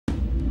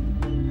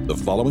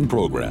The following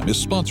program is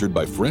sponsored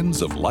by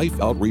Friends of Life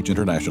Outreach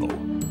International.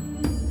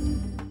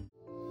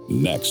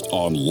 Next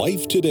on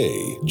Life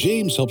Today,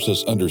 James helps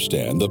us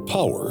understand the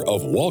power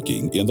of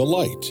walking in the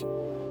light.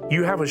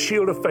 You have a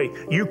shield of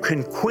faith. You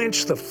can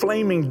quench the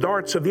flaming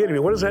darts of the enemy.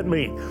 What does that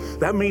mean?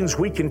 That means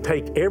we can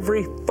take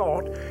every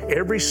thought,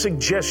 every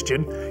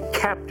suggestion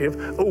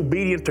captive,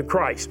 obedient to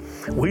Christ.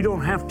 We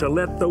don't have to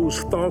let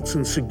those thoughts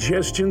and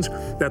suggestions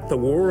that the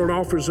world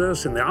offers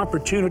us and the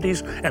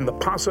opportunities and the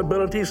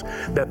possibilities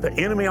that the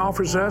enemy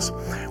offers us,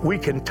 we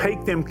can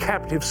take them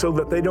captive so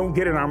that they don't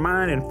get in our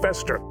mind and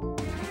fester.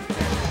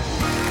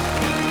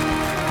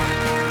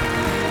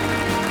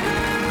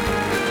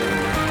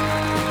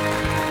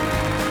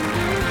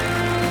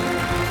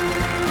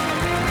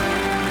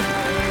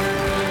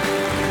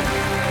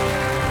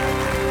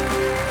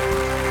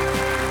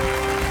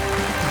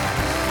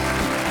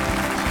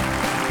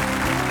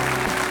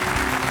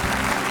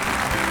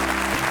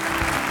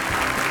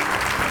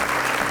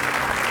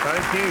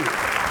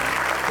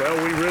 Well,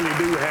 we really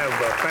do have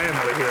a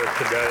family here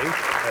today.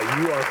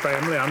 You are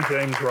family. I'm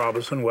James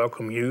Robison.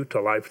 Welcome you to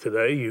Life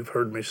Today. You've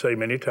heard me say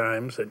many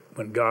times that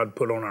when God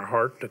put on our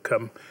heart to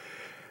come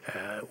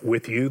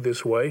with you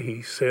this way,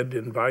 He said,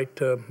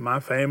 invite my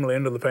family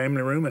into the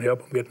family room and help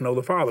them get to know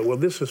the Father. Well,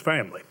 this is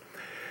family.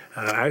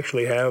 I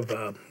actually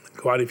have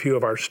quite a few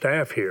of our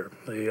staff here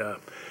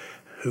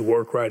who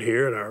work right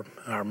here at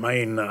our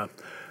main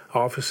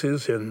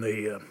offices in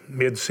the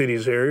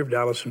mid-cities area of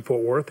Dallas and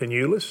Fort Worth and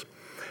Euless.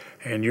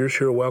 And you're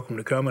sure welcome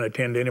to come and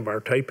attend any of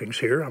our tapings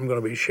here. I'm going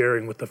to be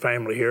sharing with the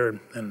family here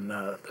and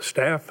the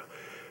staff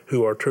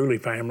who are truly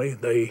family.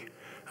 They,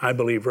 I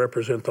believe,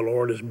 represent the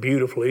Lord as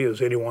beautifully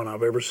as anyone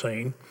I've ever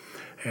seen.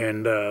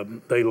 And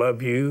they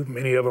love you.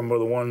 Many of them are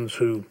the ones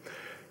who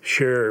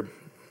share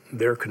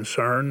their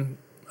concern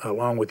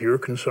along with your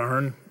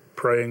concern,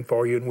 praying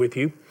for you and with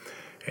you.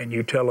 And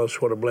you tell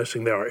us what a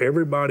blessing they are.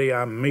 Everybody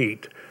I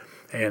meet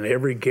and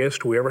every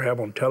guest we ever have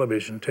on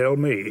television tell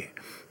me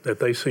that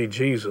they see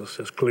Jesus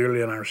as clearly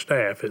in our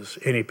staff as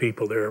any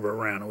people they're ever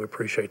around, and we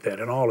appreciate that.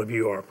 And all of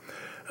you are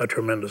a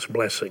tremendous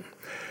blessing.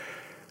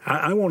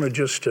 I want to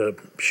just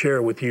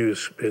share with you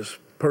as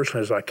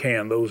personally as I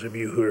can, those of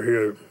you who are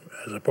here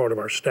as a part of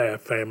our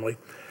staff family,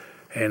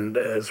 and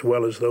as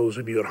well as those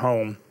of you at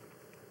home,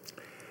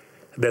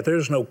 that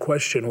there's no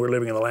question we're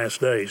living in the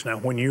last days. Now,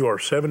 when you are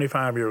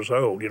 75 years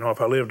old,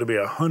 if I live to be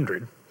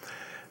 100,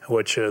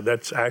 which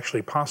that's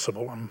actually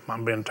possible.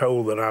 I'm being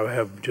told that I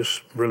have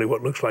just really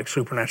what looks like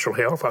supernatural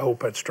health. I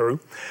hope that's true.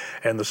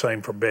 And the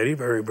same for Betty.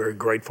 Very, very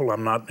grateful.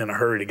 I'm not in a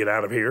hurry to get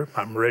out of here.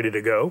 I'm ready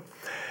to go.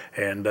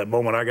 And the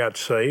moment I got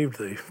saved,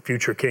 the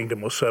future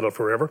kingdom was settled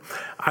forever.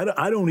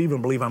 I don't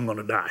even believe I'm going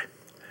to die.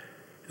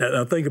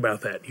 Now think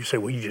about that. You say,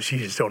 well, you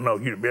just don't know.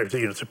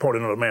 It's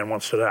important another man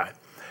wants to die.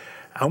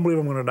 I don't believe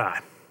I'm going to die.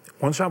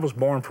 Once I was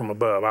born from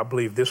above, I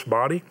believe this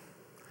body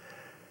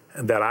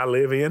that I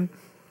live in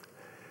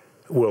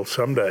will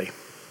someday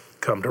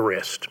come to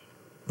rest.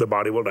 The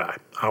body will die.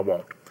 I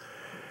won't.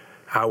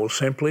 I will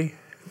simply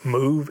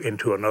move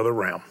into another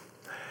realm.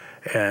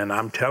 And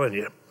I'm telling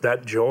you,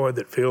 that joy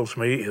that fills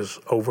me is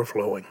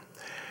overflowing.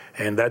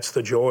 And that's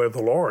the joy of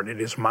the Lord.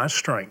 It is my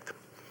strength.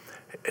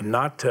 And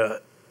not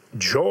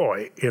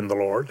joy in the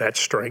Lord, that's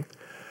strength,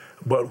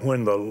 but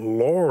when the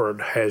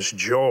Lord has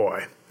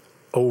joy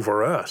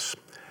over us,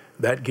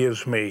 that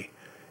gives me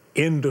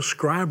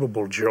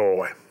indescribable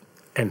joy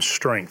and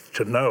strength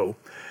to know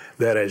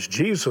that, as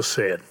Jesus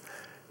said,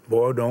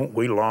 boy, don't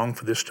we long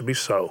for this to be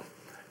so.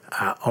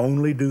 I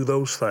only do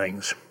those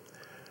things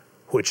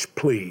which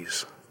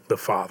please the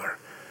Father.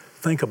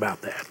 Think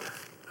about that.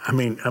 I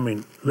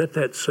mean, let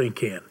that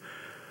sink in.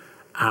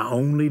 I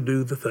only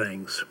do the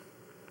things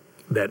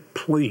that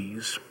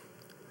please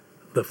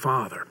the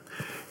Father.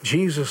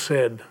 Jesus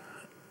said,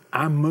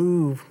 I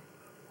move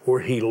where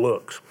He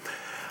looks.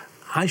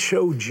 I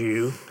showed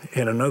you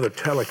in another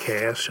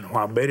telecast, and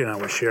while Betty and I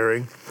were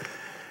sharing,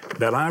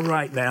 that I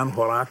write down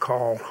what I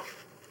call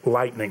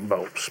lightning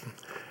bolts.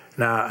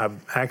 Now, I've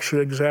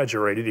actually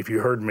exaggerated. If you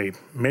heard me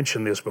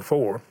mention this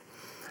before,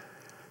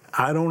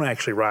 I don't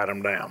actually write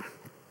them down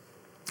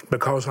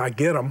because I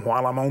get them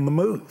while I'm on the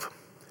move.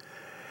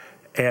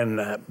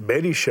 And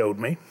Betty showed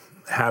me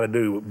how to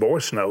do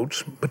voice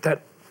notes, but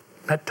that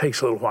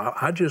takes a little while.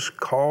 I just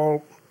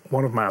call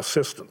one of my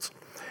assistants,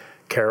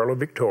 Carol or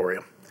Victoria,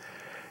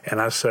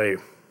 and I say,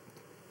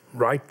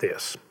 write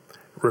this,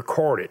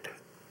 record it,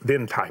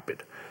 then type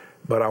it.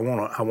 But I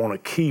want to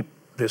keep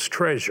this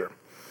treasure.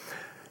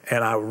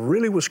 And I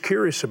really was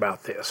curious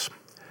about this.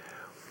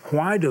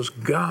 Why does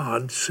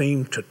God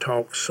seem to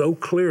talk so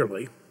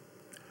clearly,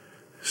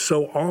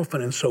 so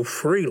often and so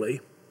freely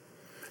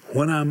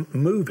when I'm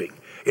moving?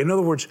 In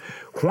other words,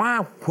 why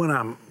when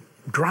I'm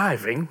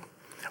driving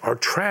or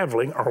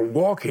traveling or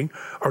walking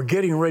or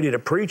getting ready to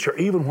preach, or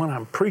even when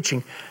I'm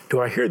preaching, do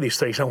I hear these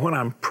things? And when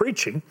I'm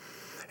preaching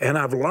and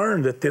I've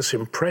learned that this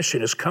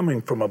impression is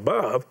coming from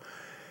above,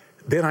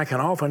 then I can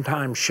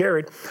oftentimes share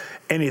it.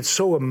 And it's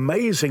so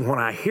amazing when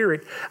I hear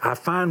it, I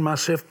find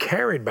myself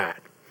carried by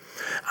it.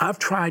 I've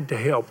tried to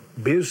help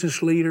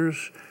business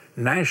leaders,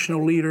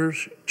 national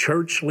leaders,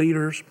 church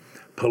leaders,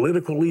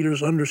 political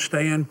leaders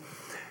understand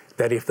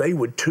that if they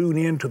would tune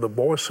in to the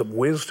voice of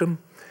wisdom,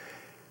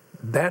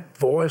 that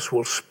voice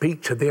will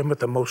speak to them at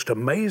the most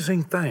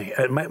amazing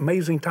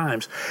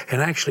times,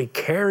 and actually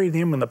carry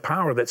them in the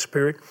power of that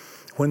Spirit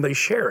when they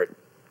share it.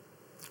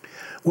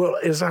 Well,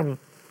 as I'm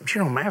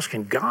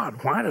asking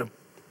God, why do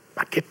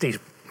I get these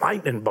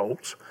lightning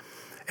bolts?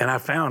 And I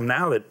found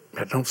now that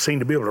I don't seem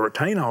to be able to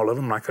retain all of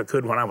them like I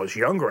could when I was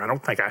younger. I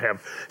don't think I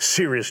have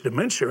serious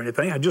dementia or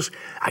anything.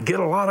 I get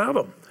a lot of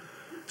them.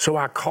 So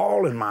I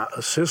call and my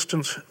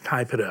assistants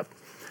type it up.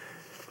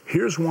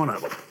 Here's one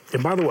of them.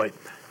 And by the way,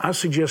 I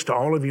suggest to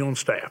all of you on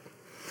staff,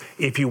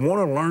 if you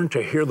want to learn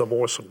to hear the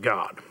voice of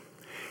God,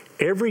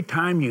 every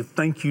time you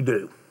think you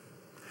do,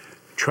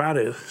 try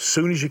to, as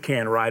soon as you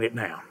can, write it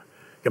down.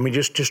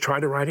 Just try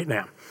to write it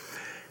down.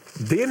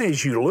 Then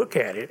as you look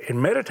at it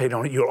and meditate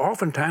on it, you'll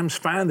oftentimes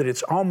find that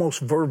it's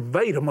almost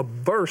verbatim a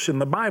verse in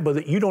the Bible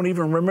that you don't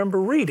even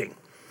remember reading.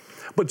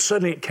 But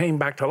suddenly it came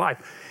back to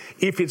life.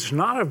 If it's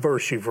not a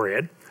verse you've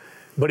read,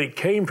 but it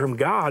came from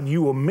God,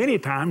 you will many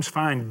times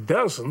find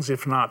dozens,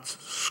 if not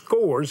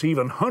scores,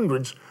 even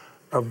hundreds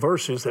of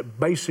verses that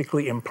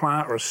basically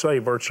imply or say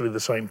virtually the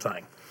same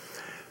thing.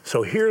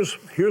 So here's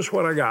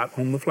what I got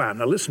on the fly.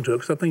 Now listen to it,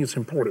 because I think it's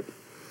important.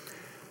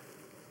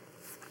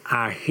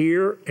 I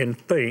hear and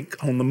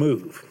think on the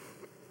move.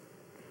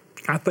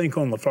 I think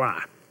on the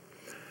fly.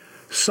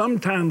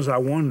 Sometimes I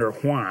wonder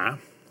why,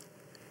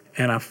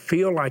 and I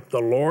feel like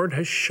the Lord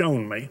has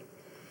shown me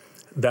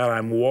that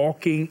I'm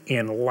walking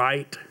in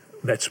light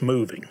that's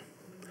moving.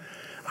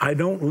 I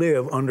don't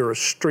live under a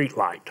street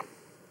light.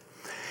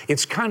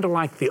 It's kind of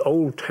like the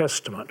Old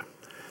Testament.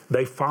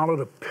 They followed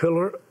a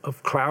pillar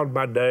of cloud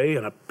by day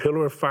and a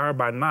pillar of fire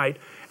by night,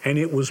 and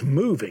it was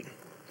moving.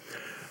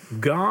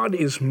 God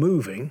is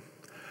moving.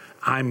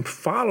 I'm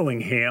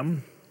following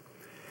Him,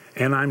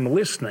 and I'm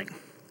listening.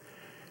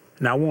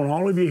 Now, I want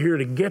all of you here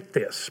to get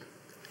this.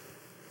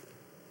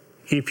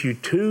 If you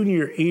tune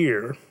your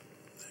ear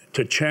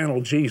to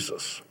channel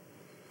Jesus,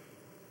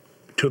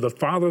 to the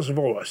Father's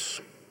voice,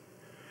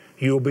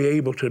 you'll be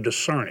able to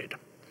discern it.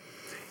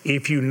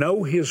 If you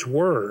know His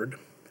Word,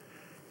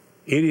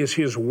 it is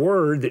His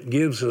Word that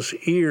gives us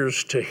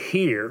ears to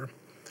hear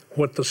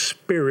what the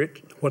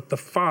Spirit, what the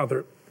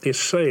Father is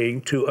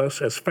saying to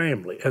us as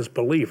family, as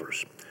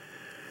believers.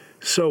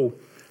 So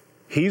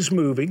He's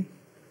moving,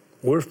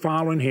 we're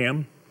following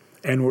Him,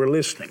 and we're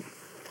listening.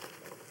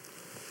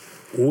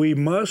 We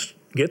must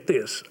get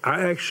this.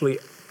 I actually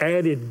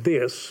added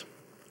this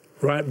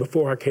right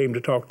before I came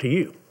to talk to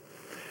you.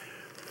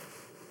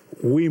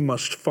 We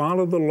must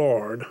follow the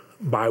Lord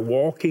by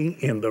walking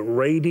in the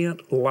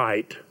radiant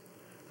light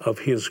of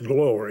His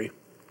glory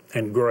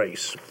and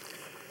grace.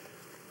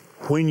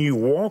 When you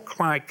walk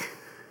like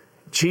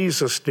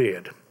Jesus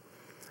did,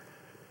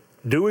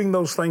 doing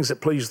those things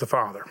that please the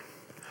Father,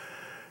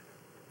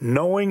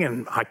 knowing,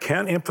 and I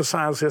can't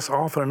emphasize this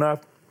often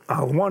enough,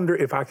 I wonder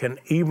if I can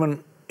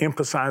even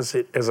emphasize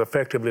it as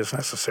effectively as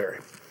necessary.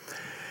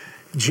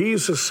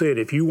 Jesus said,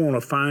 if you want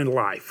to find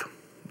life,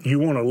 you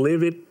want to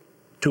live it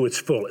to its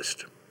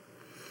fullest,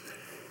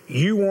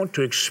 you want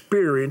to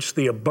experience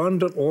the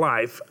abundant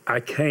life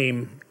I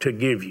came to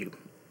give you.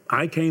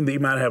 I came that you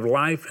might have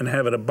life and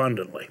have it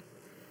abundantly.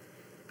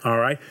 All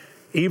right?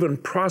 Even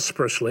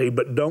prosperously,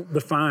 but don't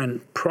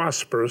define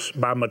prosperous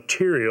by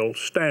material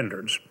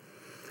standards.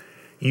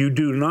 You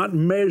do not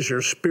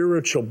measure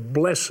spiritual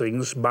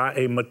blessings by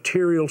a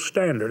material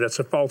standard. That's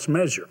a false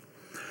measure.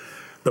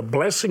 The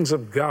blessings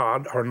of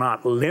God are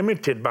not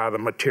limited by the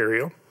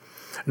material,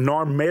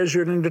 nor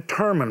measured and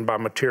determined by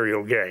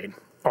material gain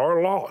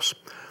or loss.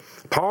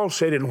 Paul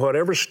said, in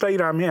whatever state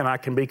I'm in, I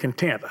can be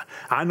content.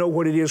 I know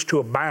what it is to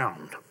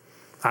abound.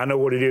 I know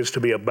what it is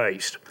to be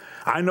abased.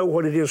 I know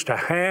what it is to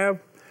have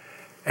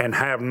and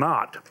have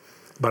not,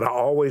 but I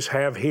always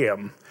have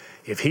Him.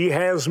 If He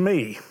has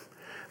me,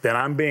 then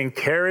I'm being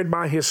carried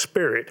by His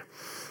Spirit.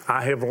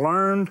 I have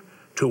learned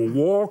to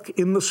walk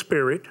in the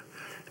Spirit,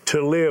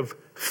 to live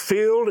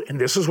filled,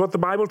 and this is what the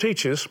Bible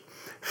teaches,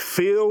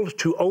 filled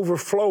to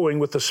overflowing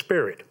with the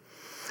Spirit,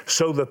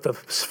 so that the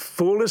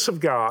fullness of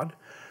God,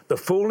 the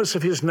fullness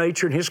of His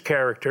nature and His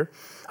character,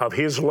 of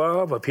His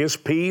love, of His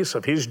peace,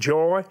 of His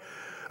joy,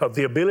 of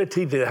the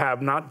ability to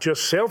have not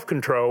just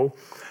self-control,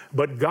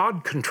 but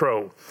God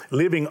control,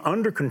 living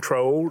under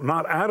control,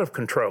 not out of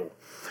control.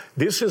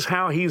 This is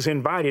how He's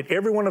invited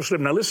every one of us to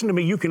live. Now listen to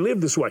me, you can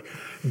live this way.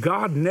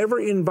 God never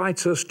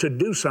invites us to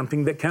do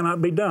something that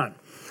cannot be done.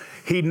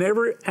 He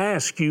never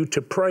asks you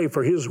to pray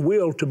for His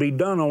will to be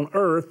done on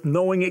earth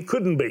knowing it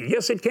couldn't be.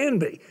 Yes, it can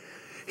be.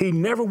 He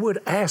never would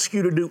ask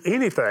you to do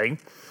anything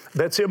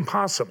that's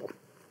impossible.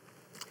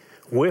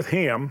 With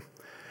Him,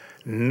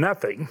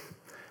 nothing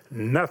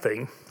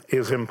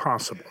is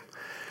impossible.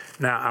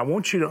 Now, I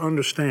want you to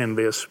understand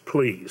this,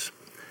 please.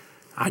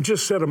 I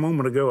just said a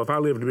moment ago, if I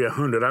live to be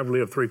 100, I've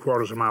lived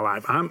 3/4 of my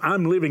life.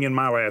 I'm living in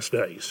my last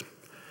days.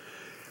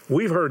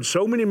 We've heard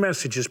so many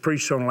messages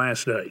preached on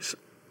last days.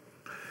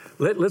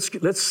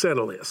 Let's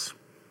settle this.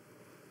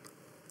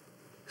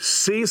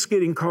 Cease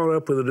getting caught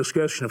up with a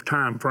discussion of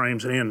time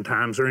frames and end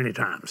times or any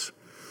times.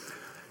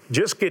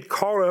 Just get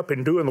caught up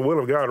in doing the will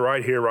of God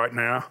right here, right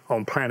now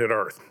on planet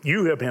Earth.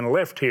 You have been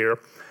left here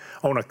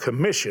on a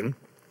commission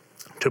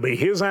to be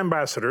His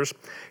ambassadors,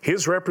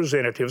 His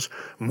representatives,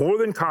 more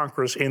than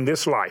conquerors in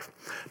this life,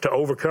 to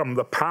overcome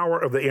the power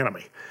of the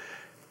enemy.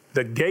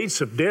 The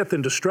gates of death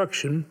and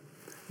destruction,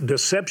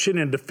 deception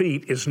and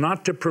defeat is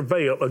not to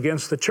prevail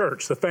against the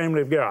church, the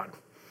family of God.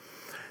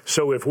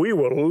 So if we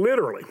will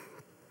literally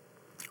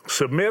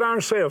submit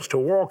ourselves to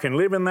walk and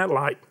live in that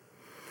light,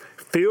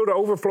 filled to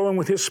overflowing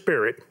with His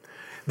Spirit,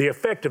 the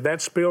effect of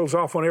that spills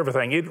off on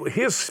everything.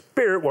 His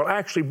Spirit will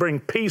actually bring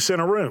peace in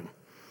a room.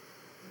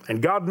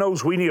 And God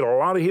knows we need a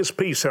lot of His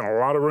peace in a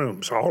lot of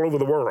rooms, all over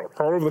the world,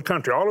 all over the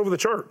country, all over the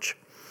church.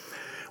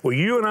 Well,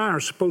 you and I are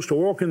supposed to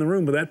walk in the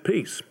room with that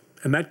peace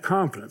and that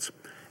confidence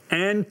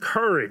and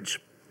courage.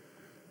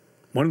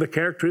 One of the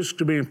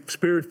characteristics of being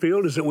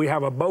Spirit-filled is that we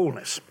have a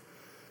boldness.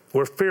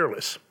 We're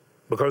fearless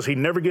because He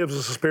never gives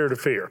us a spirit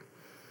of fear.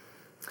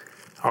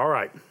 All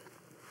right.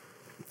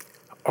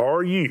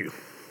 Are you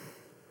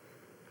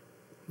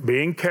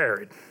being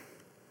carried,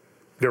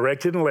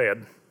 directed, and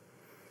led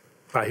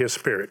by His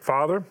Spirit?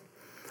 Father,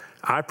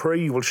 I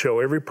pray You will show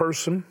every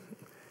person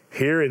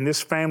here in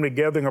this family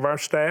gathering of our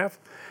staff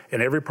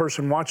and every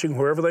person watching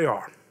wherever they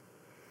are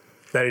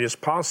that it is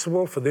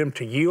possible for them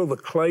to yield the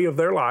clay of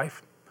their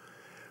life,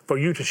 for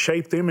You to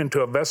shape them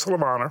into a vessel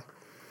of honor,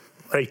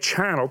 a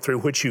channel through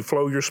which You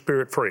flow Your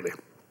Spirit freely.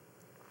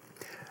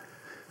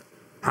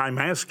 I'm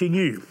asking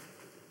You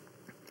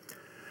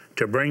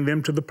to bring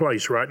them to the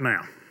place right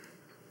now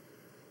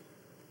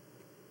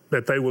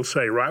that they will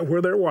say, right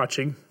where they're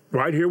watching,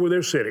 right here where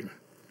they're sitting,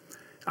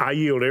 I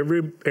yield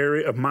every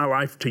area of my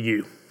life to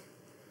You.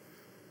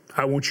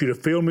 I want You to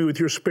fill me with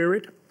Your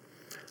Spirit.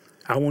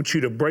 I want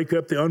You to break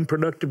up the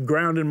unproductive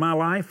ground in my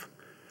life,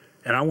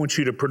 and I want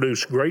You to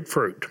produce great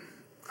fruit.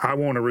 I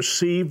want to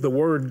receive the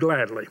Word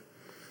gladly,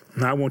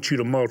 and I want You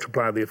to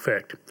multiply the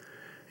effect.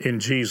 In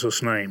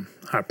Jesus' name,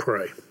 I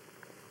pray.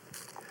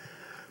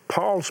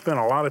 Paul spent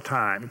a lot of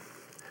time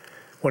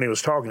when he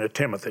was talking to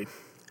Timothy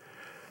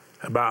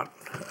about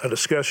a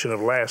discussion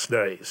of last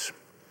days.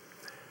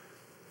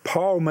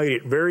 Paul made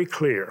it very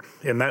clear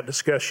in that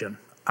discussion,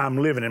 I'm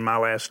living in my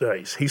last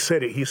days. He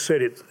said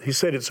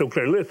it so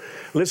clearly.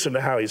 Listen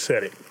to how he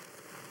said it.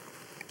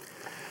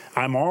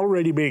 I'm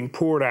already being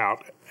poured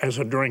out as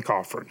a drink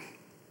offering,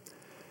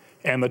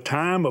 and the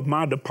time of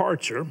my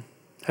departure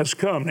has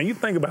come. Now you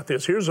think about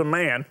this. Here's a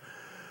man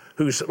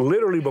who's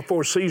literally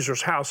before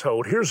Caesar's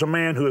household. Here's a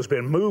man who has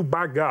been moved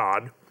by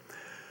God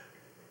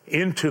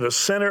into the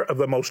center of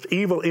the most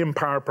evil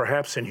empire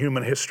perhaps in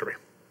human history.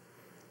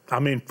 I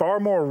mean, far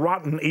more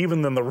rotten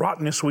even than the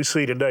rottenness we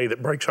see today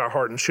that breaks our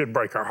heart and should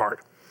break our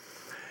heart.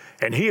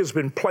 And he has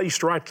been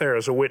placed right there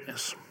as a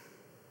witness.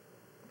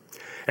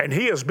 And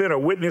he has been a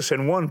witness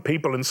and won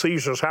people in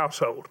Caesar's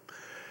household.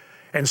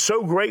 And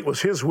so great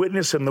was his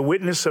witness and the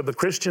witness of the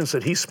Christians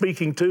that he's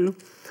speaking to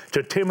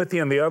Timothy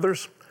and the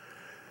others,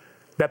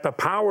 that the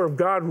power of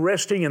God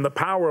resting in the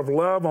power of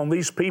love on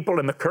these people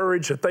and the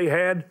courage that they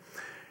had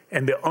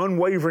and the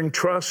unwavering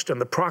trust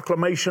and the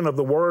proclamation of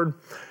the Word,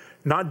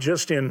 not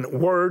just in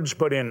words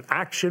but in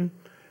action,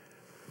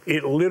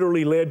 it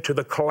literally led to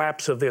the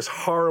collapse of this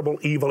horrible,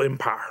 evil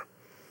empire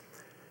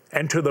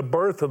and to the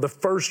birth of the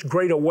first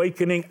great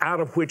awakening, out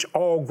of which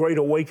all great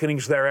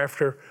awakenings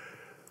thereafter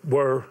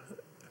were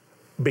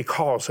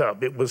because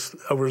of. It was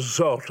a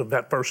result of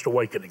that first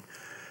awakening.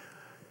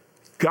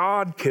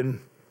 God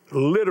can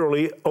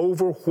literally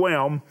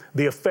overwhelm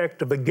the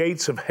effect of the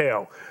gates of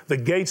hell, the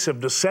gates of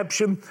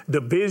deception,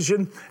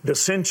 division,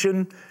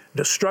 dissension,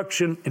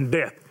 destruction, and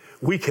death.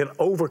 We can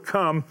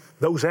overcome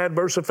those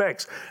adverse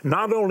effects,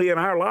 not only in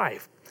our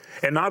life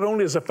and not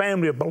only as a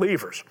family of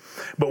believers,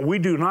 but we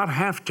do not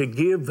have to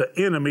give the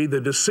enemy, the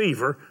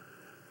deceiver,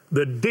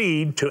 the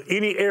deed to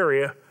any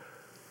area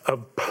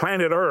of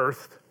planet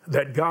Earth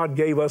that God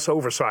gave us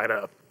oversight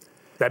of.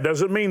 That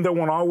doesn't mean there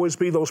won't always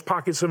be those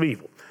pockets of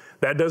evil.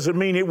 That doesn't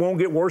mean it won't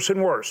get worse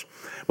and worse.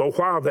 But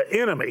while the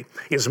enemy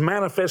is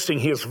manifesting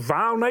his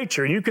vile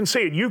nature, and you can see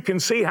it, you can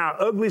see how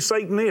ugly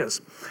Satan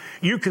is.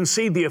 You can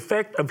see the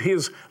effect of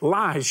his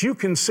lies. You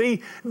can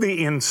see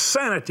the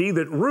insanity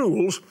that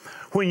rules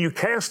when you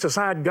cast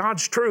aside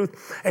God's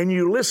truth and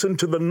you listen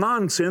to the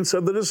nonsense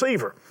of the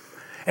deceiver.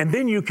 And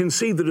then you can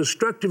see the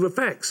destructive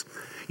effects.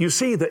 You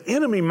see, the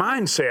enemy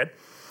mindset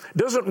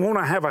doesn't want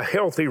to have a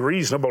healthy,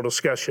 reasonable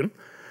discussion.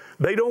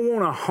 They don't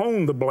want to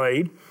hone the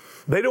blade.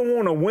 They don't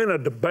want to win a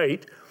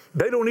debate.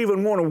 They don't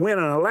even want to win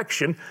an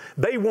election.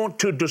 They want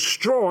to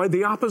destroy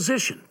the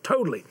opposition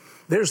totally.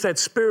 There's that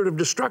spirit of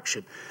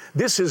destruction.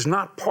 This is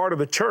not part of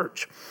the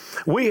church.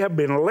 We have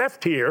been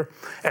left here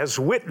as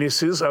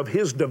witnesses of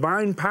His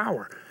divine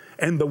power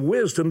and the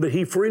wisdom that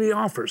He freely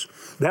offers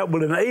that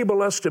will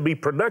enable us to be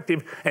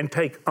productive and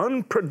take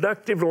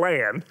unproductive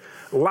land,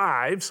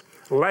 lives,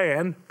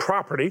 land,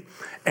 property,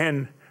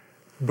 and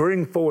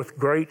bring forth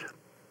great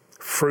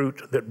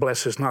fruit that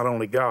blesses not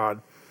only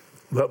God,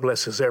 but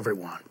blesses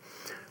everyone.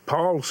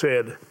 Paul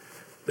said,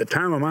 The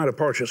time of my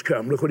departure has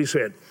come. Look what he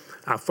said.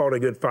 I fought a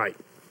good fight.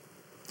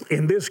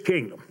 In this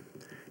kingdom,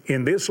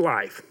 in this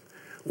life,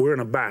 we're in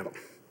a battle.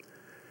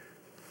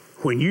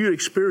 When you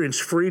experience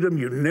freedom,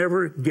 you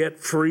never get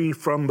free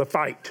from the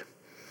fight.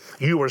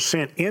 You are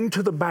sent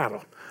into the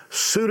battle,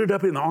 suited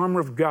up in the armor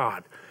of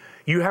God.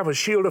 You have a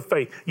shield of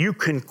faith. You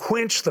can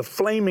quench the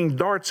flaming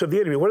darts of the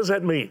enemy. What does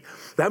that mean?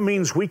 That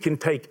means we can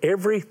take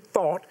every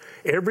thought,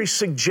 every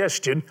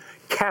suggestion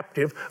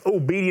captive,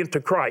 obedient to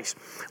Christ.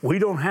 We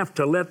don't have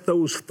to let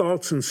those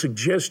thoughts and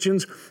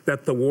suggestions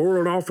that the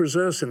world offers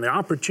us and the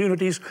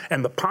opportunities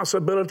and the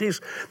possibilities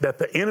that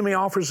the enemy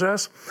offers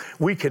us,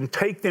 we can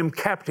take them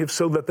captive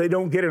so that they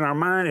don't get in our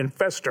mind and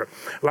fester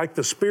like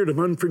the spirit of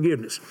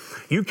unforgiveness.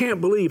 You can't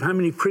believe how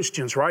many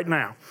Christians right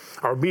now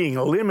are being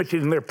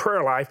limited in their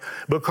prayer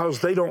life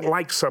because they don't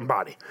like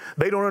somebody.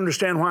 They don't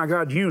understand why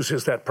God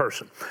uses that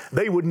person.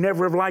 They would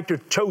never have liked to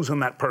have chosen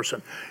that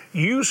person.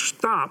 You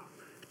stop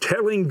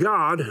telling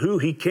God who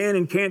he can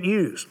and can't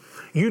use.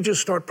 You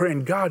just start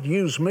praying, God,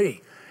 use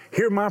me.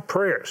 Hear my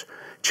prayers.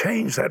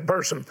 Change that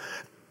person.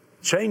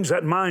 Change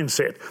that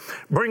mindset.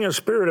 Bring a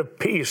spirit of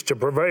peace to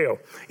prevail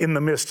in the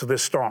midst of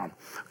this storm.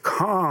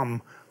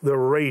 Calm the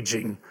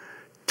raging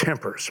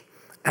tempers,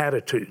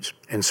 attitudes,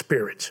 and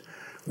spirits.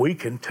 We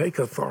can take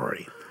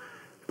authority.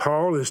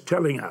 Paul is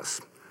telling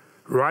us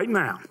right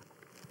now,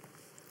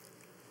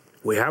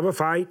 we have a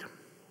fight.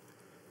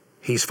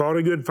 He's fought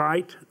a good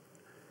fight.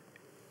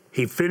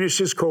 He finished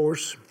his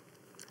course.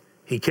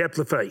 He kept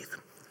the faith.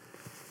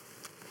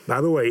 By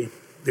the way,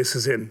 this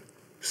is in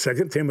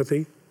 2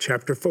 Timothy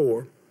chapter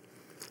 4,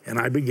 and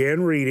I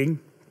began reading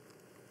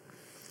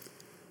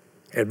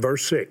at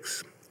verse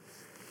 6.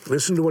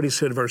 Listen to what he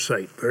said in verse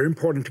 8. Very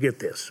important to get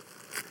this.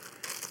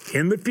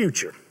 In the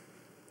future,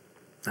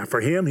 now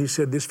for him, he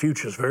said this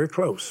future is very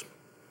close.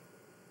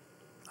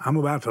 I'm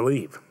about to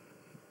leave.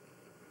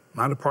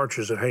 My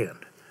departure is at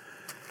hand.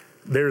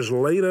 There's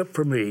laid up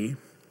for me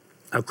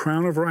a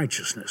crown of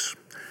righteousness,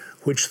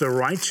 which the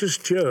righteous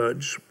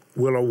judge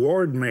will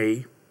award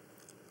me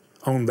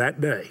on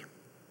that day.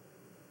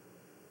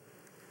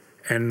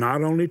 And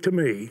not only to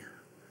me,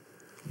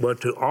 but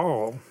to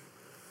all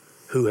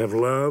who have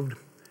loved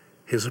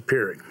his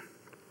appearing.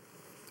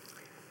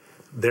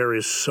 There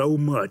is so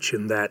much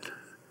in that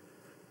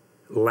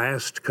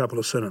last couple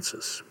of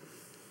sentences.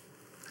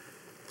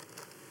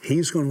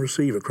 He's going to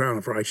receive a crown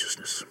of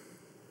righteousness.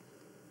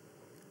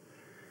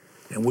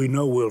 And we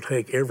know we'll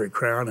take every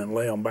crown and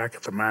lay them back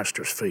at the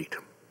master's feet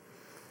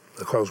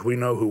because we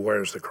know who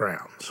wears the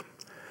crowns.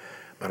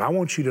 But I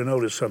want you to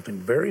notice something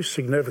very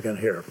significant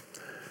here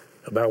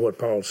about what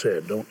Paul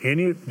said. Don't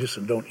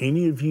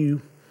any of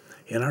you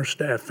in our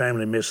staff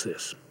family miss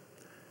this.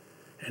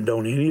 And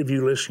don't any of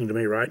you listening to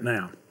me right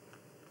now,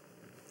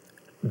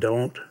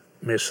 don't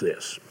miss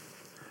this.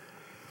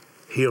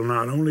 He'll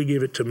not only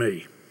give it to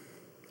me,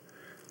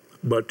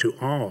 but to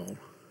all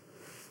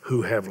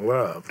who have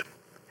loved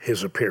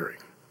his appearing.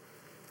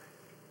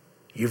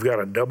 You've got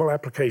a double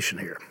application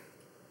here.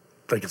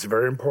 I think it's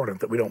very important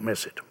that we don't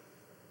miss it.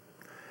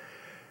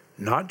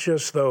 Not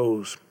just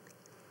those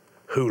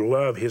who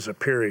love his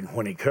appearing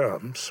when he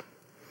comes,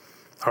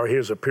 or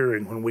his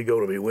appearing when we go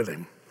to be with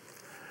him,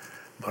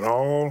 but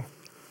all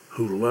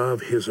who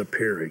love his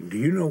appearing. Do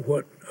you know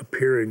what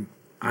appearing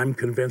I'm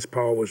convinced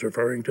Paul was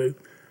referring to?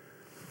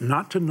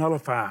 Not to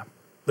nullify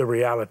the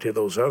reality of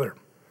those other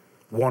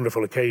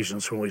wonderful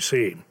occasions when we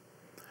see him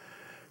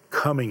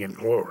coming in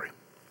glory.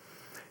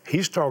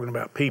 He's talking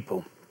about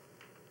people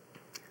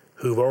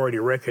who've already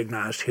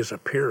recognized his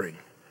appearing.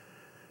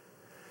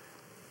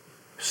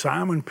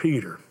 Simon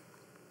Peter,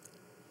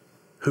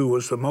 who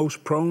was the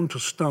most prone to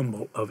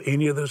stumble of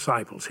any of the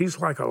disciples. He's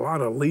like a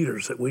lot of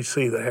leaders that we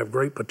see that have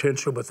great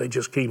potential, but they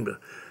just seem to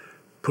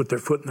put their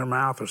foot in their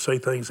mouth or say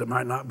things that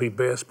might not be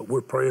best, but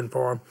we're praying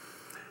for them.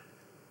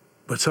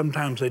 But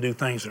sometimes they do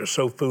things that are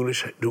so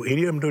foolish. Do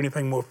any of them do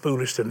anything more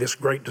foolish than this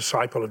great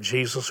disciple of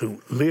Jesus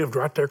who lived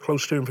right there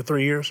close to him for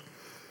 3 years?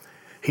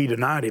 He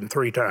denied him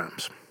 3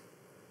 times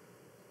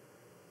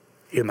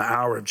in the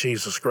hour of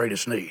Jesus'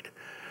 greatest need.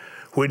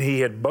 When he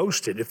had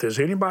boasted, if there's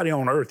anybody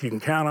on earth you can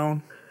count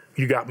on,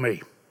 you got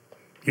me.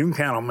 You can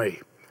count on me.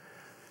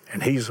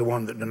 And he's the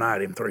one that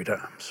denied him 3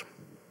 times.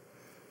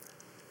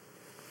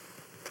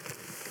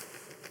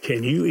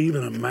 Can you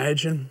even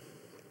imagine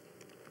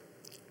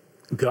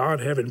God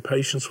having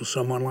patience with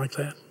someone like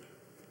that?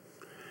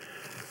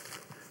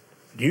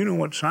 Do you know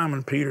what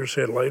Simon Peter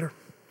said later?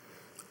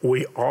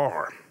 We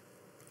are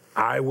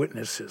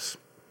eyewitnesses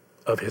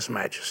of his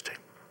majesty.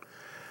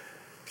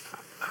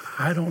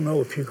 I don't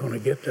know if you're going to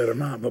get that or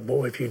not, but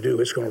boy, if you do,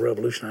 it's going to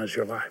revolutionize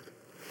your life.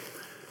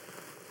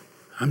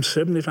 I'm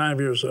 75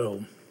 years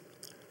old.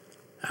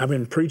 I've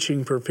been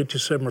preaching for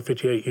 57 or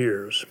 58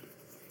 years.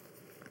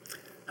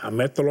 I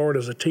met the Lord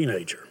as a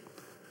teenager.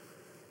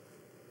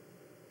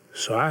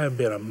 So I have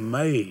been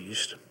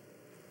amazed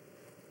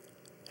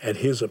at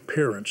his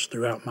appearance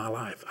throughout my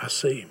life. I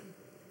see him.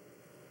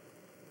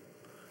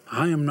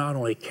 I am not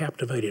only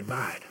captivated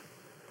by it,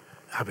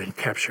 I've been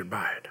captured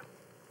by it.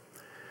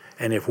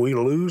 And if we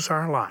lose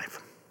our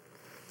life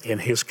in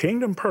his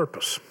kingdom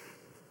purpose,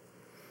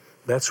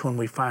 that's when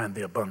we find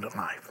the abundant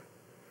life.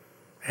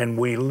 And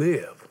we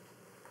live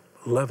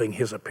loving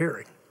his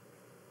appearing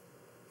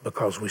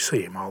because we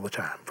see him all the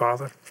time.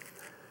 Father,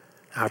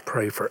 I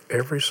pray for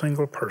every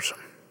single person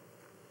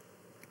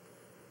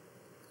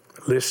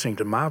listening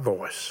to my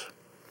voice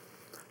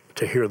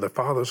to hear the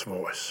Father's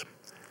voice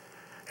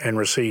and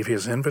receive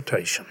his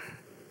invitation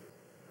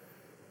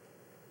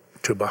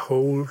to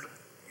behold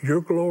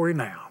your glory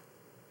now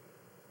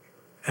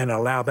and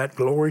allow that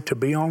glory to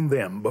be on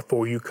them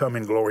before you come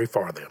in glory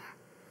for them.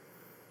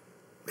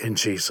 In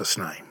Jesus'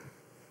 name.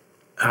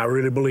 I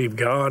really believe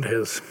God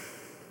has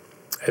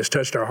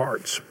touched our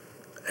hearts.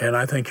 And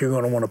I think you're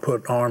going to want to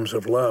put arms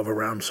of love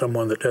around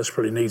someone that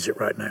desperately needs it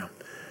right now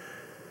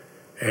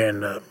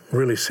and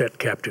really set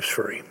captives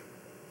free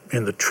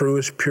in the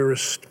truest,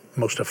 purest,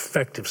 most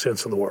effective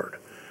sense of the word.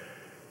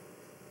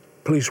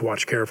 Please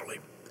watch carefully,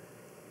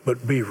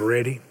 but be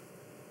ready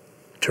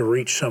to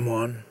reach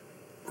someone,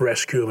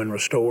 rescue them, and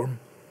restore them,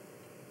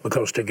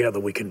 because together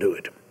we can do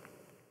it.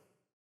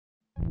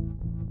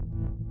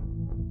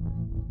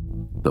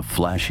 The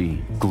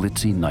flashy,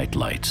 glitzy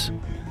nightlights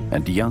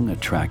and young,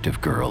 attractive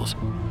girls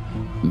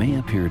may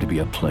appear to be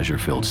a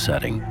pleasure-filled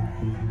setting,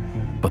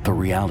 but the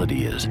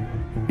reality is,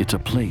 it's a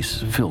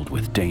place filled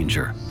with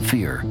danger,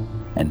 fear,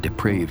 and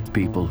depraved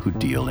people who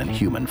deal in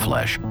human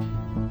flesh.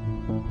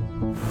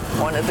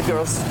 One of the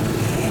girls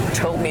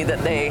told me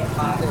that they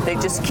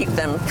just keep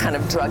them kind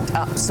of drugged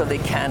up so they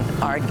can't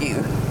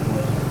argue.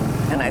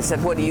 And I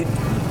said, what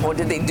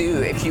do they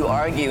do if you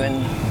argue?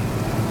 And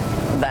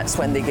that's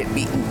when they get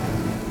beaten.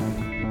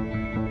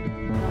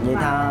 និយា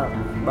យថា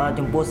បើ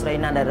ចំពោះស្រី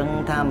ណាដែលរឹង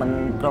ថាមិន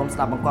ព្រមស្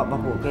លាប់បង្គាប់រប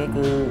ស់ពួកគេ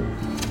គឺ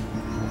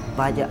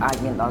ប្រហែលជាអាច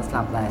មានដល់ស្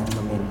លាប់ដែរ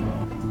ក៏មាន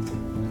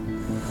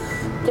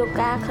ជួប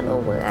ការក្នុង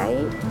មួយឯង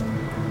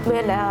មា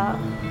ន6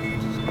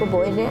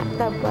នាក់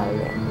ទៅ7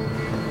នាក់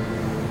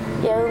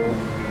យើង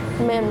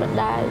មានម្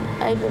ដាយ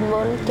អីពី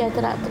មុនចេះ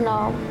ត្រាក់ថ្ន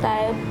មតែ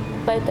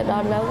ពេលទៅដ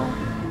ល់នោះ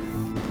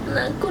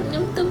ណាគុណខ្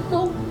ញុំទៅ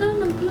ពុកនឹ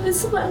ងផ្លូវ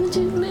ស្វាង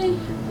ជាងនេះ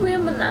វា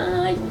មិន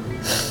អាច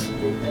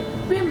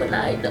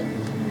ដល់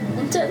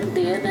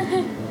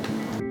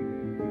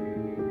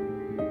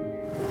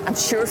I'm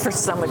sure for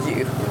some of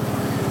you,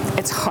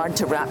 it's hard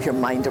to wrap your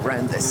mind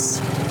around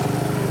this.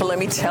 But let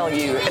me tell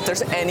you, if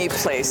there's any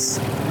place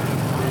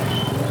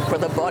where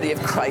the body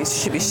of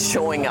Christ should be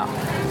showing up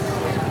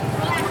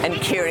and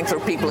caring for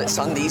people, it's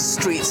on these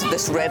streets of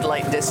this red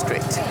light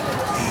district,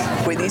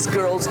 where these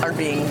girls are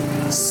being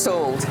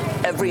sold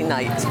every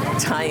night,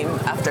 time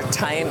after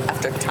time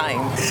after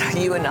time.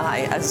 You and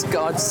I, as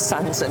God's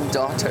sons and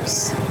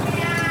daughters,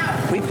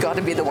 we've got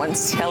to be the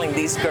ones telling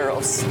these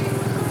girls,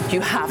 you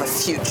have a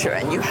future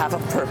and you have a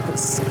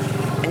purpose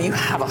and you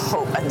have a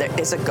hope and there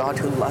is a God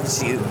who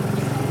loves you.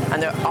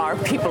 And there are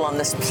people on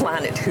this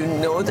planet who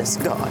know this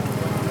God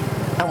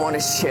and want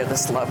to share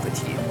this love with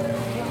you.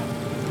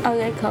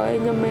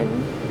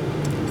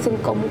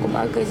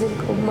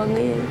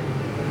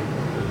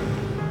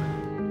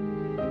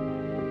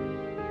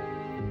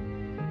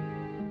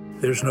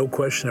 There's no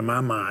question in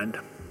my mind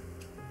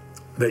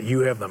that you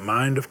have the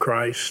mind of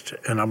Christ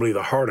and I believe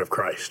the heart of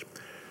Christ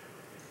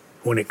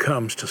when it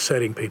comes to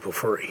setting people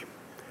free.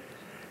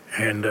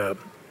 And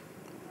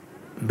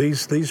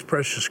these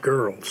precious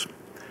girls,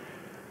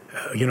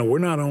 we're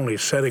not only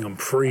setting them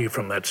free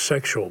from that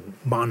sexual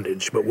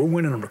bondage, but we're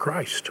winning them to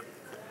Christ.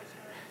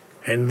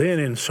 And then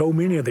in so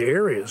many of the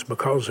areas,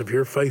 because of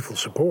your faithful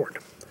support,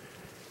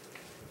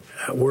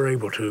 we're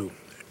able to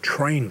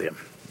train them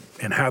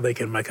in how they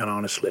can make an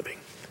honest living.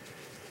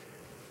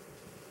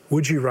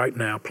 Would you right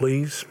now,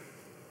 please,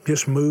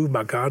 just moved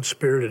by God's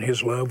Spirit and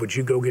his love, would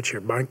you go get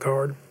your bank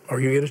card or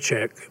you get a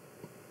check,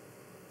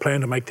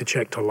 plan to make the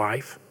check to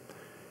life?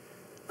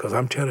 Because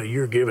I'm telling you,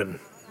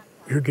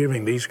 you're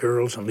giving these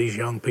girls and these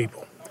young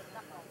people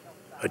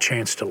a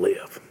chance to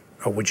live.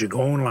 Or would you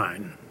go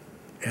online?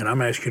 And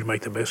I'm asking you to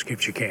make the best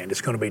gift you can.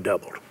 It's going to be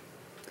doubled.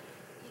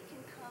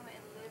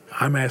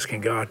 I'm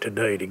asking God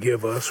today to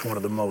give us one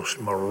of the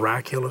most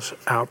miraculous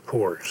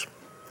outpours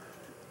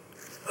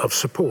of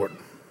support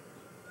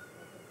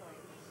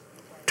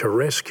to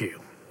rescue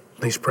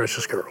these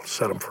precious girls,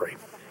 set them free,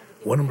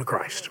 win them to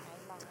Christ,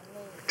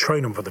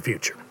 train them for the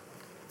future.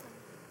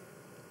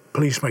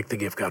 Please make the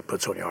gift God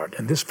puts on your heart.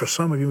 And this, for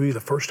some of you, will be the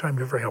first time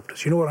you ever helped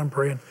us. You know what I'm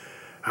praying?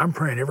 I'm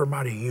praying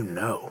everybody you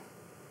know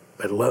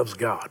that loves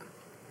God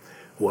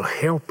will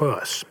help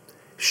us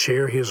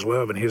share his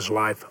love and his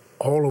life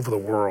all over the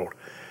world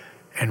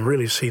and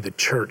really see the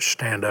church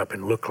stand up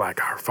and look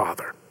like our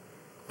Father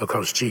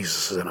because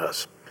Jesus is in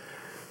us.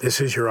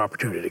 This is your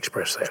opportunity to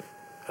express that.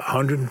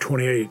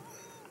 128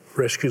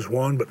 rescues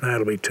won, but now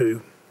it'll be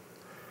 2.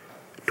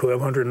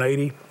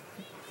 1,280,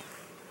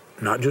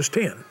 not just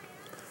 10,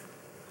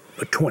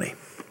 but 20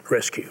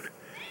 rescued.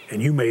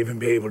 And you may even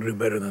be able to do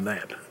better than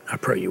that. I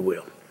pray you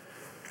will.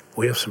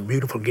 We have some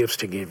beautiful gifts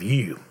to give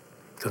you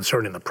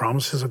concerning the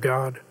promises of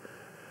God,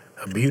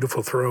 a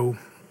beautiful throw,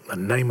 the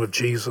name of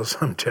Jesus,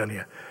 I'm telling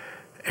you.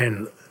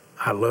 And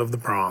I love the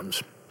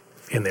bronze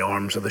in the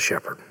arms of the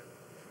shepherd.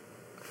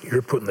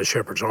 you're putting the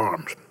shepherd's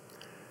arms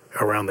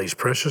around these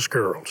precious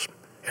girls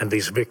and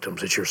these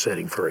victims that you're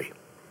setting free.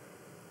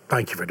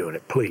 Thank you for doing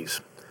it.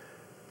 Please,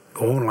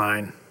 go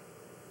online,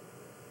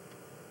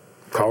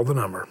 call the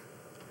number,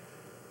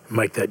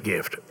 make that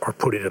gift, or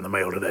put it in the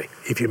mail today.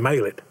 If you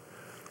mail it,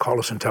 call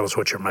us and tell us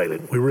what you're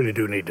mailing. We really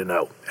do need to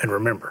know. And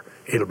remember,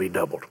 it'll be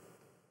doubled.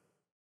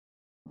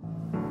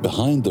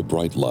 Behind the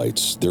bright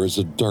lights, there is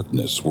a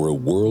darkness where a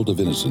world of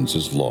innocence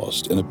is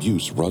lost and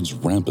abuse runs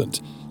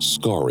rampant,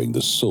 scarring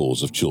the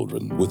souls of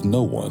children with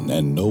no one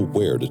and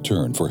nowhere to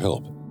turn for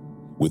help.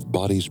 With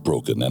bodies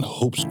broken and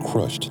hopes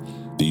crushed,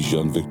 these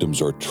young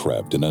victims are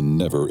trapped in a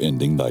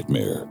never-ending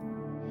nightmare.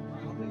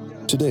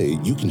 Today,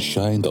 you can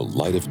shine the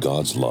light of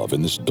God's love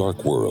in this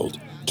dark world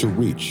to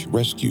reach,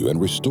 rescue, and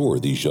restore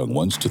these young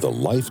ones to the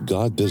life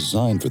God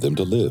designed for them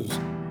to live.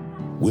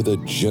 With a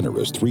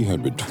generous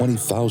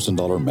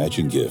 $320,000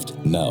 matching gift,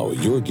 now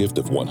your gift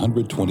of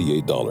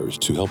 $128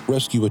 to help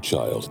rescue a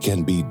child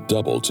can be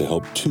doubled to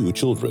help 2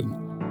 children.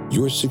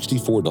 Your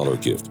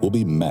 $64 gift will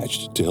be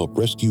matched to help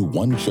rescue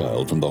 1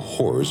 child from the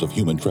horrors of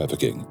human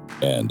trafficking,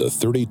 and a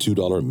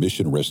 $32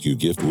 mission rescue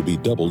gift will be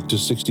doubled to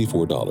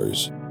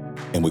 $64.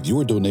 And with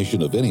your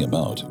donation of any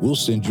amount, we'll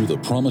send you the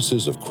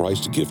Promises of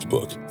Christ gift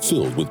book,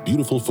 filled with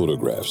beautiful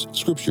photographs,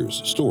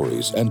 scriptures,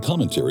 stories, and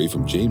commentary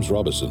from James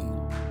Robison.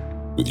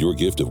 With your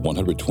gift of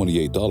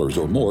 $128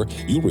 or more,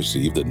 you'll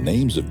receive the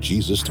Names of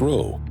Jesus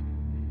throw.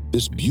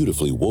 This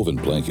beautifully woven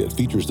blanket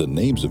features the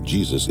names of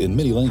Jesus in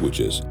many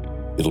languages.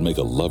 It'll make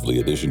a lovely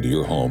addition to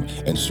your home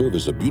and serve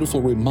as a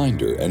beautiful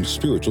reminder and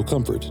spiritual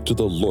comfort to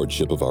the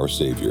Lordship of our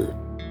Savior.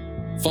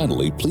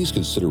 Finally, please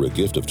consider a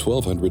gift of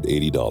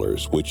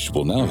 $1,280, which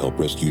will now help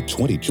rescue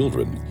 20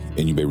 children,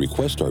 and you may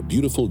request our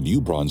beautiful new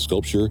bronze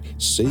sculpture,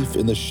 Safe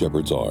in the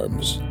Shepherd's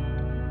Arms.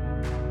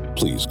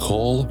 Please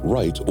call,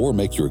 write, or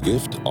make your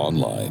gift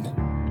online.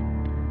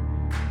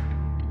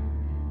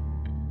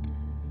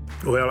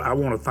 Well, I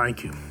want to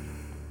thank you.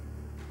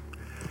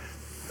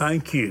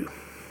 Thank you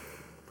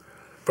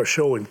for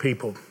showing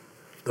people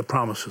the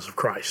promises of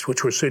Christ,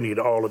 which we're sending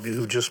to all of you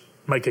who just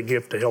make a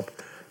gift to help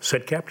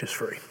set captives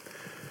free.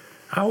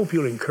 I hope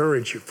you'll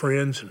encourage your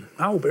friends, and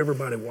I hope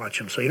everybody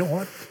watching say, you know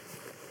what?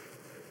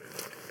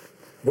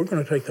 We're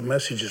going to take the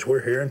messages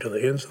we're hearing to the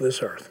ends of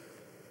this earth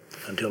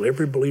until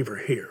every believer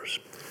hears,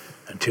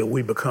 until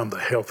we become the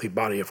healthy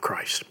body of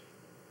Christ,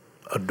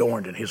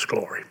 adorned in His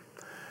glory,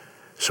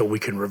 so we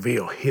can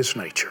reveal His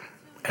nature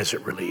as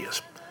it really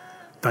is.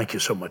 Thank you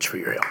so much for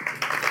your help.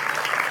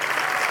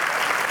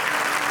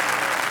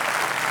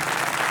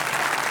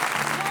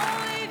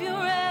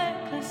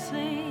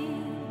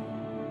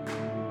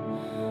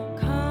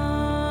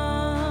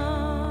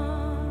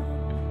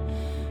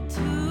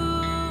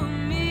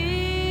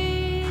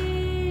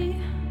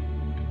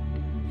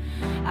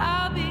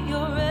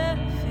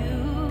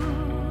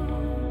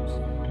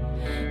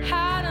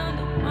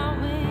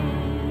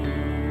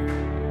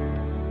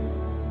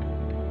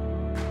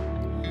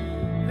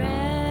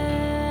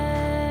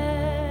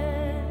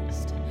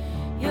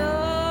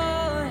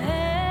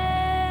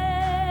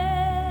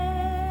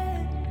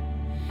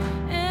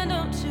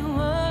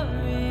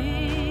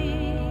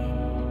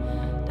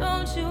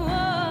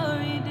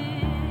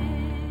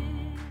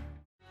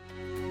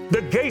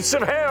 The gates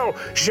of hell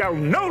shall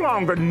no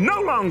longer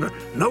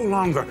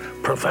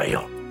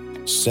prevail.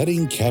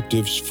 Setting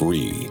captives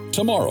free,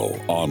 tomorrow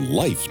on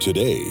Life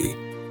Today.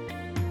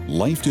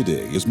 Life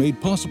Today is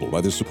made possible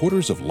by the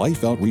supporters of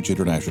Life Outreach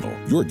International.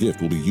 Your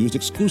gift will be used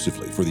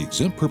exclusively for the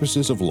exempt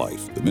purposes of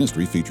life. The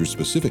ministry features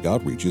specific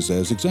outreaches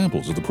as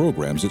examples of the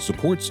programs it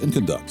supports and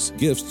conducts.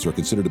 Gifts are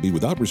considered to be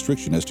without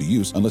restriction as to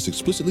use unless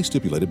explicitly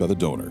stipulated by the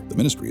donor. The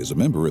ministry is a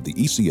member of the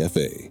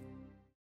ECFA.